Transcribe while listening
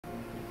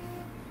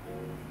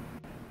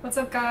What's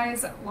up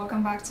guys?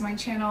 Welcome back to my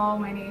channel.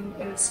 My name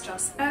is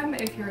Just M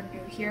if you're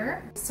new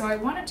here. So I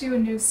want to do a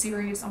new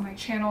series on my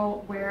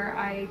channel where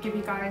I give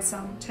you guys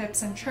some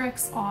tips and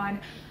tricks on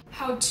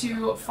how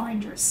to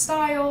find your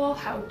style,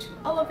 how to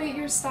elevate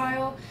your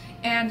style,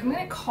 and I'm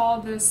going to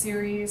call this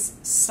series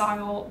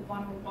Style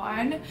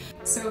 101.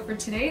 So for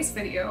today's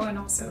video, and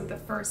also the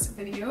first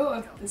video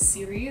of this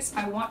series,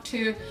 I want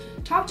to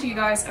talk to you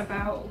guys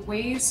about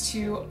ways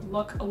to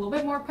look a little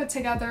bit more put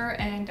together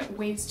and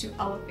ways to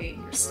elevate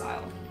your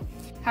style.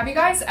 Have you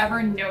guys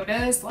ever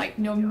noticed, like,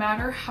 no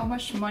matter how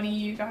much money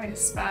you guys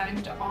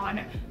spend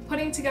on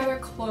putting together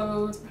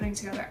clothes, putting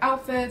together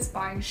outfits,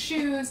 buying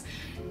shoes,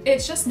 it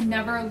just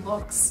never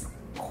looks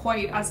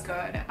quite as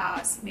good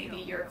as maybe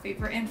your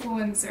favorite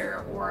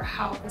influencer or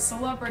how the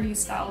celebrity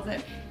styled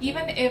it,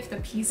 even if the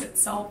piece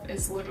itself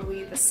is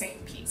literally the same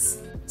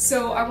piece.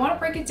 So I want to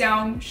break it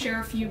down, share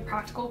a few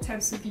practical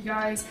tips with you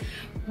guys,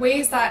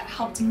 ways that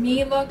helped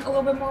me look a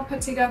little bit more put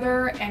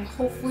together and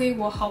hopefully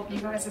will help you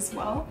guys as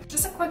well.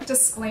 Just a quick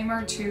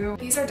disclaimer too,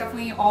 these are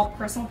definitely all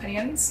personal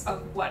opinions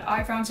of what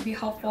I found to be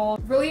helpful.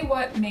 Really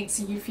what makes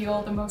you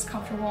feel the most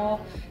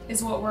comfortable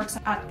is what works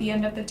at the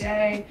end of the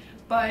day.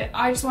 But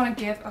I just want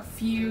to give a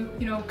few,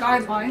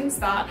 guidelines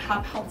that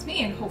have helped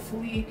me and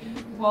hopefully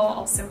will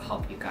also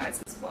help you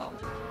guys as well.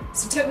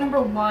 So tip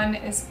number one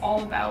is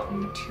all about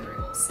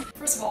materials.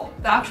 First of all,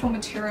 the actual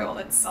material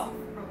itself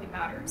really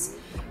matters.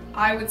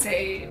 I would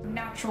say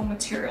natural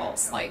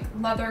materials like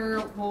leather,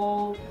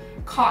 wool,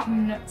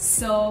 cotton,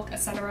 silk,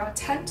 etc.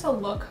 tend to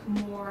look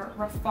more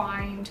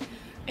refined.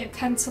 It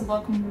tends to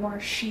look more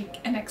chic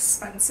and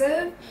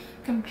expensive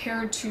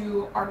compared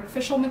to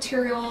artificial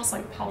materials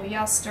like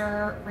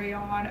polyester,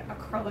 rayon,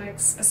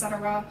 acrylics,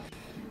 etc.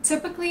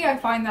 Typically, I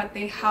find that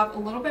they have a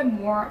little bit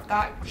more of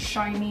that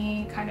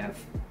shiny kind of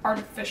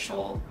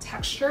artificial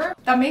texture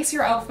that makes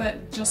your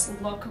outfit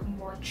just look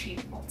more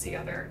cheap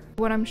altogether.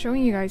 What I'm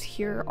showing you guys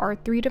here are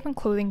 3 different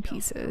clothing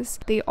pieces.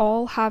 They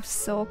all have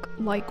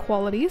silk-like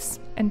qualities,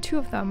 and 2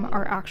 of them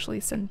are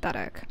actually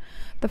synthetic.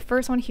 The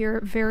first one here,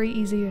 very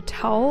easy to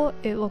tell.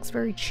 It looks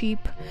very cheap.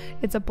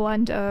 It's a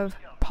blend of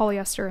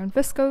polyester and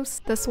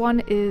viscose. This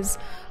one is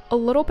a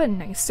little bit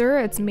nicer.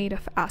 It's made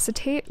of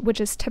acetate, which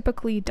is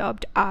typically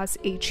dubbed as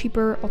a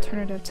cheaper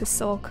alternative to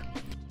silk.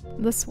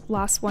 This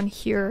last one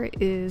here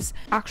is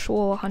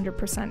actual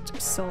 100%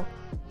 silk.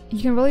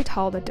 You can really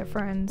tell the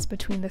difference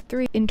between the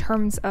 3 in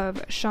terms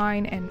of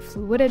shine and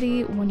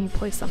fluidity when you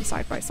place them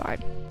side by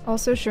side.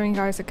 Also showing you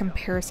guys a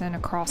comparison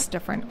across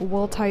different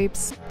wool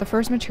types. The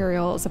first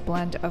material is a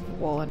blend of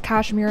wool and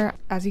cashmere.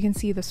 As you can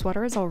see, the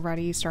sweater is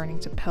already starting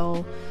to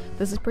pill.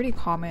 This is pretty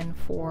common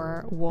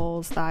for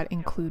wools that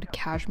include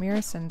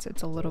cashmere since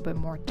it's a little bit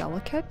more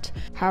delicate.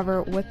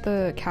 However, with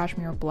the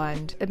cashmere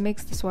blend, it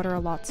makes the sweater a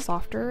lot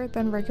softer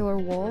than regular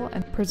wool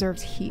and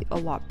preserves heat a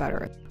lot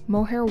better.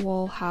 Mohair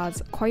wool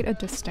has quite a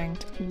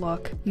distinct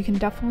look. You can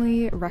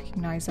definitely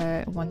recognize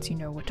it once you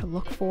know what to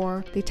look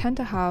for. They tend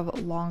to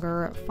have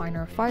longer,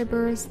 finer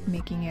fibers,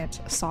 making it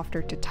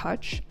softer to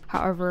touch.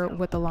 However,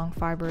 with the long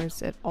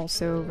fibers, it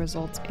also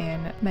results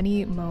in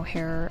many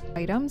mohair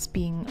items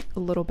being a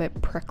little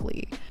bit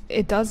prickly.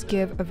 It does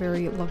give a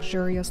very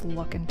luxurious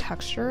look and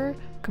texture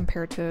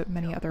compared to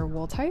many other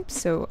wool types,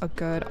 so a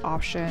good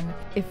option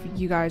if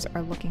you guys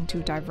are looking to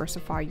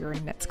diversify your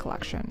knits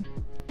collection.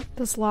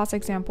 This last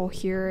example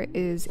here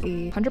is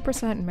a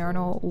 100%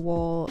 merino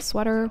wool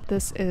sweater.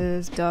 This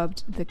is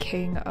dubbed the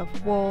king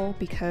of wool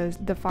because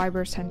the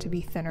fibers tend to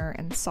be thinner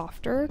and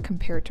softer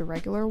compared to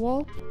regular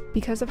wool.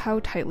 Because of how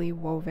tightly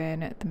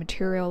woven the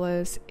material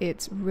is,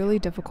 it's really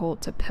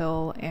difficult to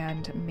pill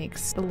and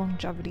makes the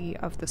longevity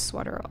of the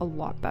sweater a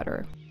lot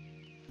better.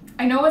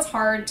 I know it's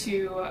hard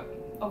to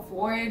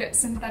avoid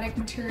synthetic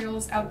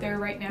materials out there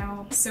right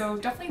now, so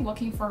definitely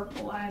looking for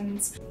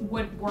blends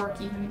would work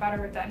even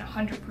better than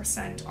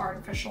 100%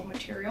 artificial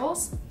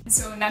materials.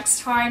 So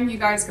next time you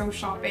guys go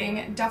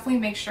shopping, definitely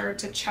make sure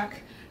to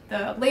check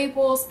the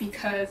labels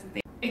because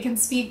it can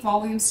speak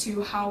volumes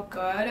to how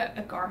good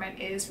a garment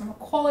is from a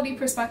quality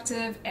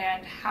perspective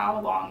and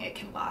how long it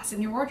can last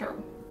in your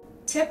wardrobe.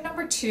 Tip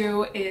number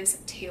 2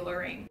 is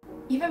tailoring.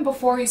 Even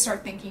before you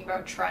start thinking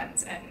about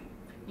trends and,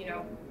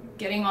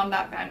 getting on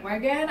that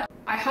bandwagon,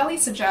 I highly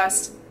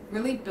suggest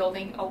really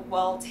building a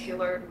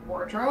well-tailored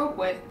wardrobe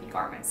with the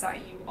garments that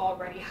you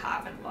already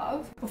have and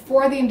love.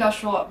 Before the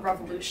Industrial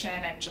Revolution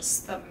and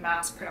just the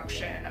mass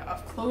production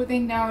of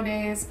clothing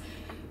nowadays,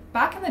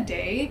 back in the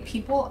day,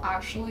 people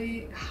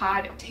actually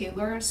had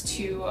tailors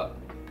to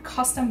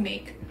custom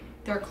make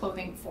their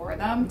clothing for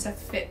them to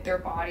fit their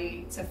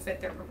body, to fit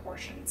their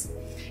proportions.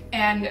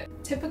 And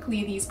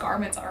typically these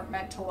garments are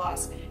meant to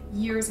last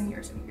years and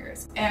years and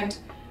years. And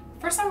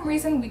for some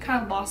reason, we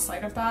kind of lost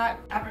sight of that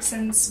ever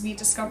since we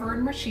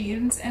discovered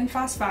machines and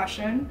fast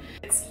fashion.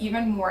 It's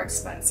even more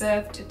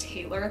expensive to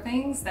tailor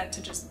things than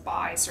to just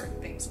buy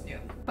certain things new.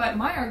 But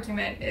my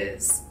argument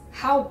is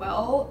how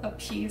well a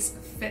piece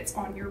fits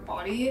on your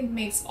body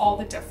makes all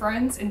the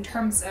difference in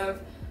terms of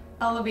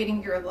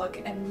elevating your look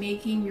and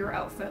making your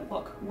outfit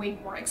look way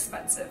more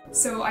expensive.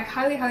 So I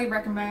highly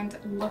recommend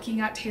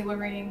looking at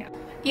tailoring.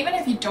 Even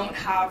if you don't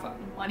have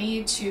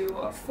money to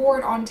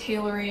afford on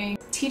tailoring,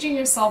 teaching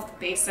yourself the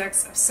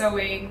basics of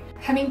sewing,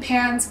 hemming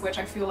pants, which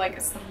I feel like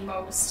is the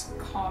most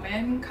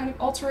common kind of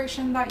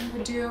alteration that you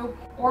would do,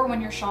 or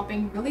when you're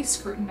shopping, really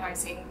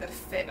scrutinizing the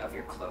fit of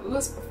your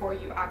clothes before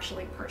you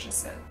actually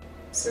purchase it.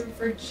 So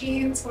for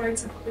jeans, what I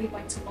typically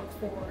like to look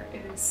for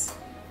is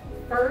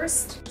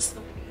first, just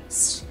the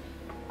waist.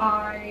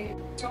 I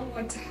don't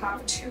like to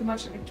have too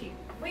much of a gaping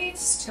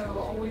waist, so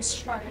always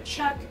try to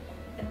check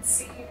and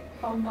see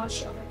how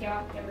much of a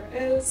gap there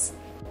is,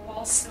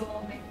 while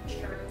still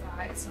making sure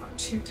that it's not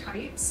too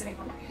tight sitting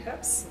on my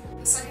hips.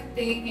 The second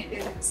thing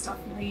is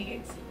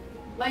definitely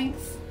the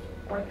length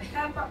or the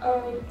hem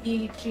of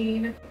the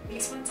jean.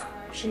 These ones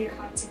I actually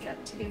had to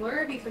get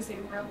tailored because they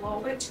were a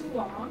little bit too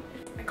long.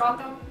 I got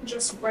them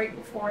just right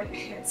before it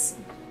hits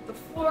the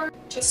floor,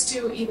 just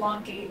to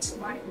elongate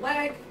my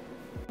leg.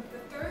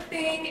 The third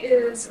thing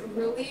is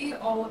really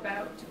all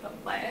about the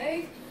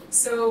leg.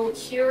 So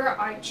here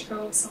I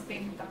chose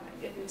something that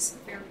is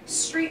very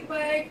straight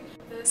leg.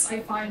 This I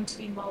find to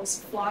be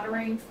most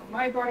flattering for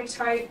my body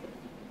type.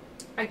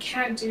 I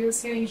can't do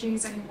skinny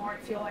jeans anymore.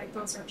 I feel like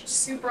those are just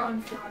super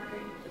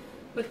unflattering.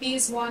 But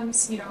these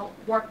ones, you know,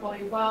 work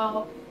really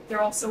well.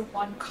 They're also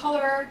one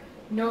color,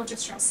 no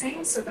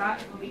distressing, so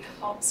that really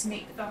helps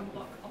make them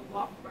look a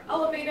lot more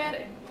elevated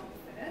and well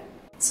fitted.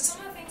 So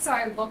some of the things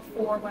that I look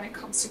for when it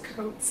comes to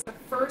coats, the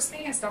first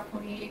thing is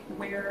definitely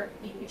where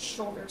the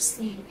shoulder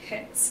seam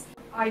hits.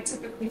 I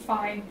typically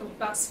find the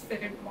best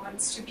fitted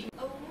ones to be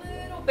a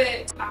little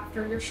bit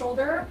after your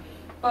shoulder,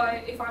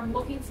 but if I'm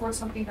looking for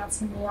something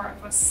that's more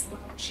of a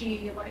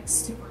slouchy, like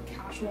super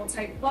casual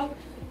type look,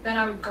 then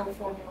I would go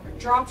for more of a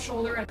drop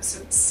shoulder, and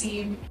so the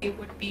seam, it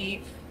would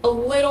be a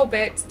little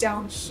bit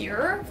down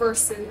here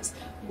versus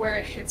where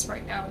it hits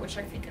right now, which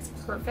I think is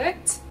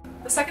perfect.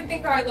 The second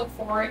thing that I look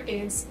for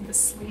is the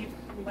sleeve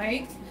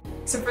length.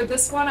 So for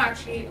this one, I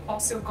actually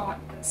also got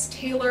this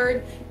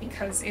tailored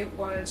because it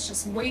was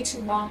just way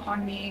too long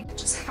on me.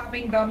 Just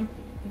having them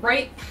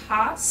right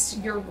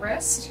past your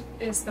wrist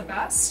is the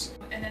best.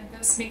 And then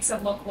this makes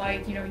it look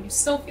like, you know, you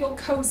still feel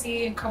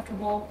cozy and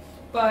comfortable,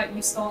 but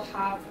you still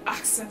have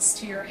access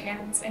to your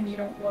hands and you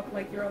don't look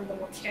like you're a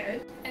little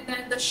kid. And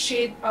then the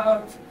shape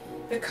of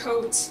the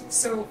coat.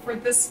 So for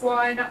this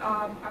one,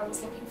 I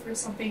was looking for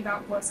something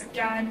that was,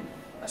 again,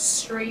 a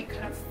straight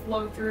kind of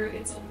flow through.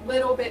 It's a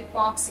little bit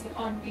boxy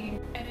on me,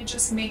 and it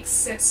just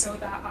makes it so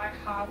that I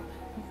have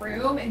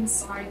room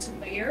inside to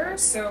layer.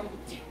 So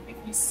if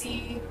you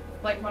see,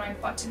 like when I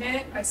button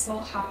it, I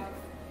still have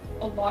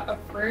a lot of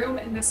room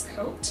in this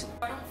coat.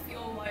 I don't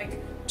feel like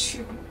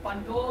too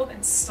bundled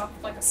and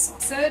stuffed like a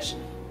sausage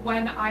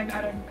when I'm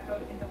out and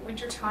about in the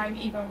wintertime,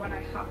 even when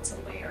I have to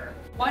layer.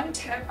 One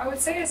tip I would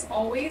say is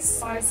always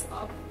size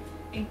up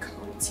in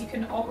coats. You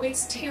can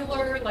always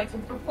tailor like the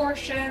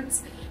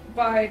proportions,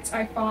 but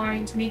I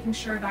find making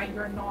sure that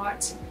you're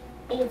not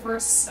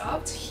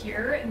overstuffed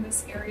here in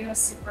this area is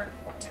super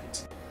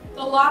important.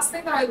 The last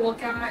thing that I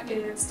look at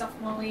is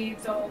definitely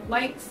the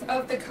length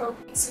of the coat.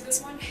 So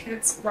this one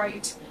hits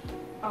right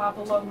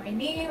below my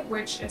knee,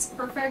 which is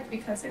perfect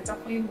because it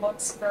definitely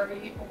looks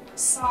very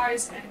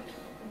oversized and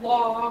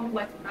long,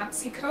 like a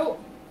maxi coat,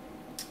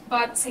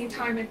 but at the same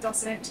time it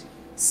doesn't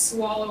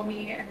swallow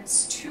me and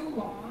it's too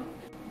long.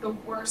 The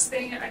worst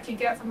thing I can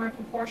get from my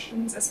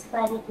proportions is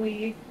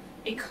probably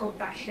a coat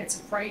that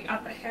hits right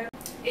at the hip.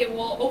 It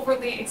will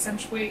overly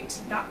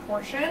accentuate that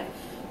portion,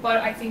 but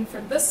I think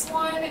for this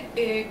one,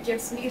 it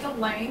gives me the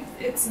length.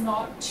 It's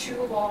not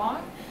too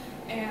long,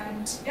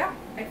 and yeah,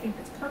 I think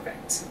it's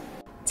perfect.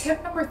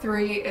 Tip number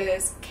 3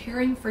 is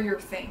caring for your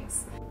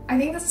things. I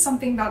think this is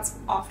something that's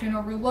often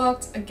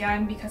overlooked,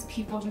 again, because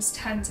people just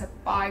tend to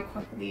buy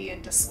quickly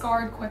and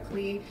discard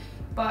quickly.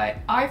 But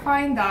I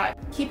find that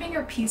keeping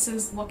your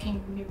pieces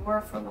looking newer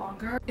for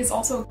longer is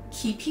also a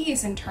key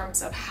piece in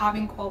terms of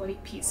having quality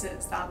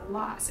pieces that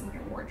last in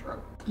your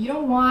wardrobe. You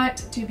don't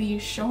want to be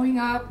showing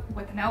up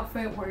with an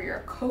outfit where your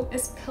coat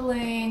is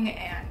pilling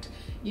and,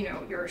 you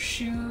know, your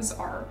shoes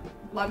are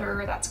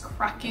leather that's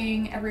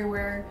cracking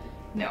everywhere.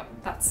 No,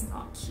 that's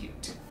not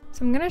cute.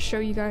 So I'm going to show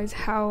you guys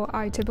how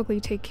I typically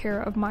take care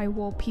of my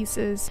wool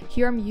pieces.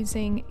 Here I'm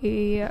using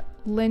a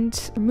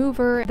lint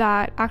remover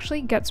that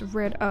actually gets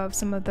rid of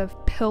some of the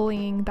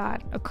pilling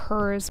that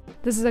occurs.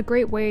 This is a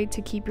great way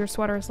to keep your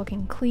sweaters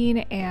looking clean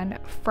and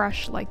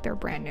fresh like they're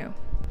brand new.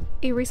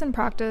 A recent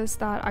practice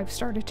that I've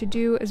started to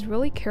do is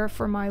really care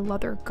for my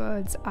leather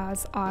goods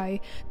as I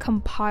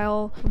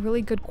compile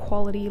really good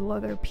quality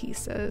leather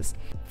pieces.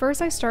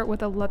 First, I start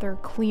with a leather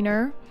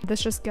cleaner.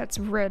 This just gets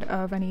rid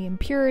of any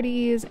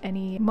impurities,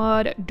 any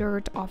mud,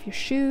 dirt off your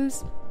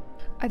shoes.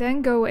 I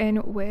then go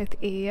in with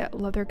a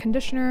leather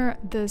conditioner.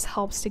 This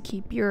helps to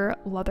keep your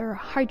leather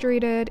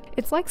hydrated.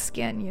 It's like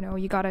skin, you know,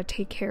 you gotta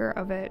take care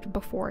of it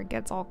before it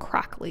gets all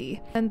crackly.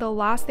 And the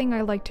last thing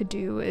I like to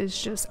do is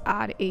just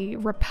add a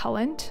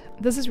repellent.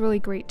 This is really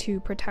great to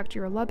protect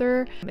your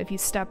leather if you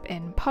step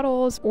in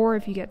puddles or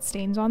if you get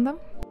stains on them.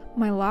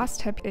 My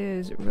last tip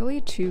is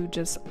really to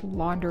just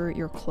launder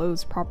your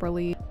clothes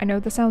properly. I know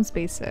this sounds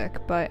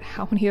basic, but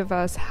how many of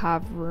us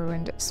have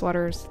ruined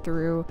sweaters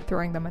through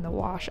throwing them in the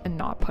wash and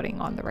not putting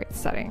on the right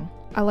setting?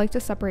 I like to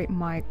separate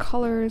my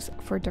colors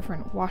for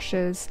different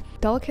washes.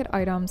 Delicate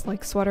items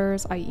like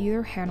sweaters, I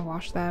either hand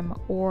wash them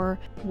or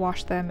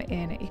wash them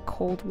in a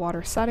cold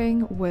water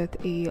setting with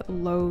a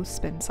low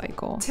spin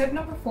cycle. Tip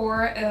number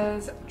 4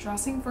 is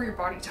dressing for your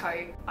body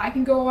type. I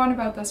can go on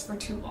about this for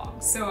too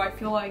long, so I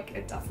feel like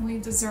it definitely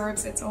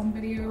deserves its own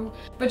video.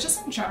 But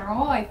just in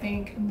general, I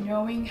think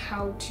knowing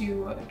how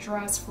to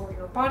dress for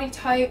your body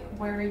type,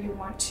 where you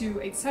want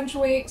to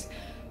accentuate,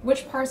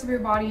 which parts of your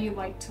body you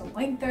like to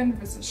lengthen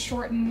versus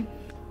shorten,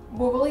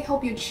 will really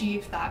help you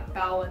achieve that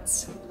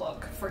balanced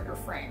look for your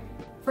frame.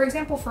 For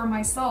example, for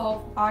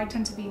myself, I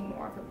tend to be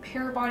more of a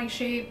pear body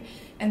shape,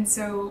 and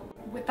so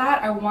with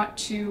that I want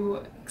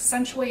to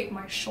accentuate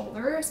my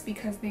shoulders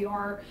because they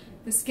are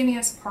the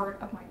skinniest part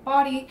of my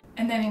body,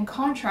 and then in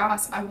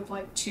contrast I would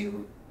like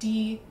to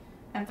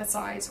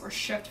de-emphasize or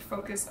shift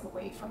focus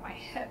away from my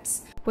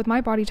hips. With my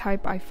body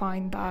type, I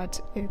find that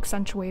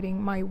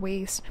accentuating my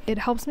waist, it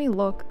helps me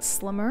look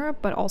slimmer,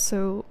 but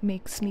also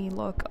makes me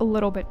look a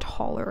little bit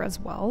taller as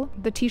well.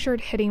 The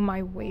t-shirt hitting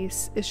my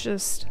waist is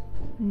just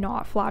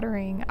not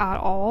flattering at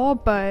all,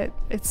 but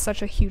it's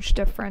such a huge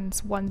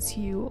difference once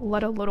you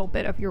let a little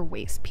bit of your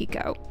waist peek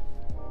out.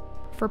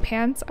 For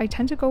pants, I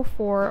tend to go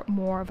for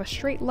more of a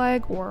straight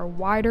leg or a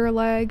wider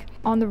leg.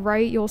 On the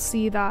right, you'll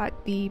see that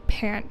the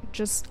pant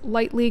just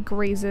lightly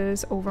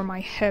grazes over my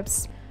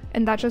hips,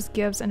 and that just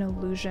gives an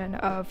illusion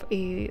of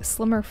a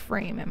slimmer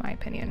frame in my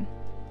opinion.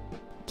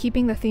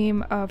 Keeping the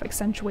theme of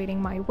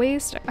accentuating my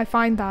waist, I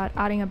find that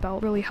adding a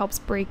belt really helps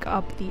break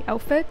up the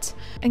outfit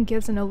and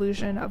gives an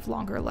illusion of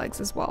longer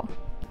legs as well.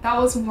 That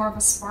was more of a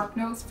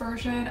SparkNotes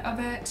version of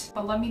it,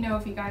 but let me know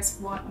if you guys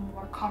want a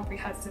more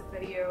comprehensive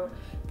video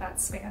that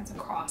spans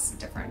across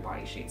different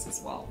body shapes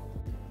as well.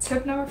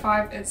 Tip number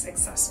 5 is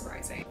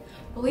accessorizing.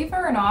 Believe it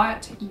or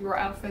not, your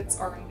outfits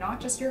are not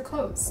just your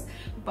clothes,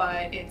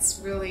 but it's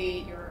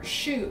really your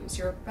shoes,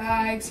 your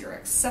bags, your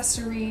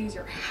accessories,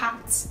 your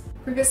hats.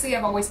 Previously,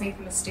 I've always made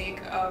the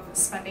mistake of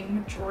spending the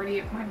majority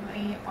of my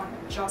money on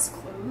just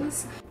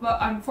clothes, but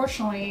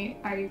unfortunately,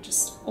 I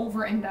just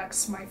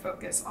over-indexed my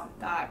focus on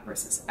that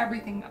versus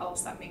everything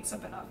else that makes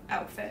up an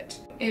outfit.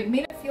 It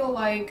made it feel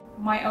like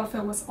my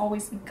outfit was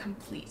always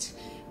incomplete,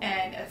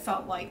 and it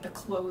felt like the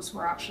clothes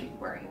were actually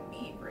wearing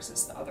me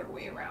versus the other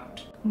way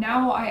around.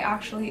 Now I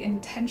actually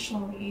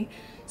intentionally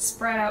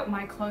spread out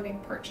my clothing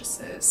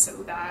purchases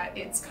so that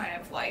it's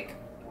kind of like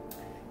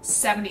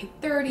 70-30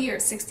 or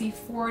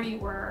 60-40,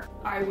 where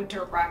I would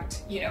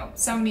direct,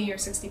 70 or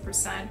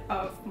 60%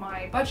 of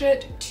my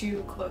budget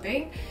to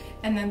clothing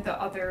and then the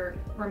other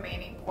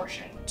remaining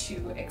portion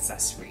to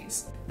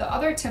accessories. The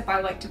other tip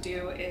I like to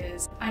do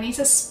is I need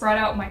to spread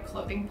out my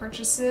clothing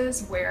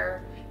purchases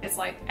where it's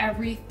like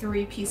every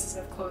 3 pieces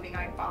of clothing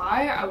I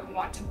buy, I would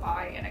want to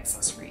buy an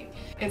accessory.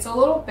 It's a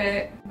little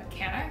bit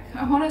mechanic,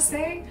 I want to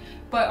say,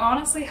 but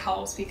honestly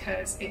helps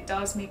because it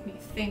does make me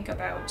think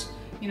about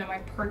my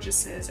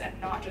purchases and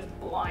not just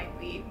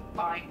blindly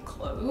buying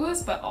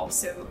clothes, but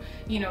also,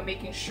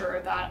 making sure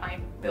that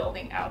I'm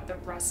building out the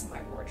rest of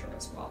my wardrobe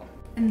as well.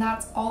 And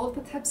that's all of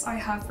the tips I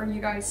have for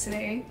you guys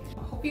today.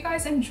 I hope you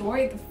guys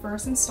enjoyed the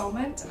first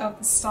installment of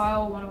the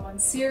Style 101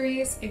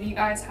 series. If you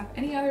guys have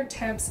any other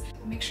tips,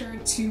 make sure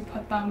to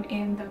put them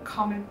in the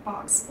comment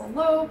box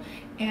below,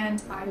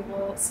 and I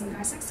will see you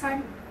guys next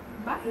time.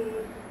 Bye!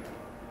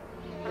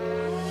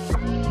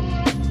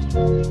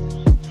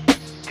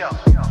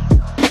 Go.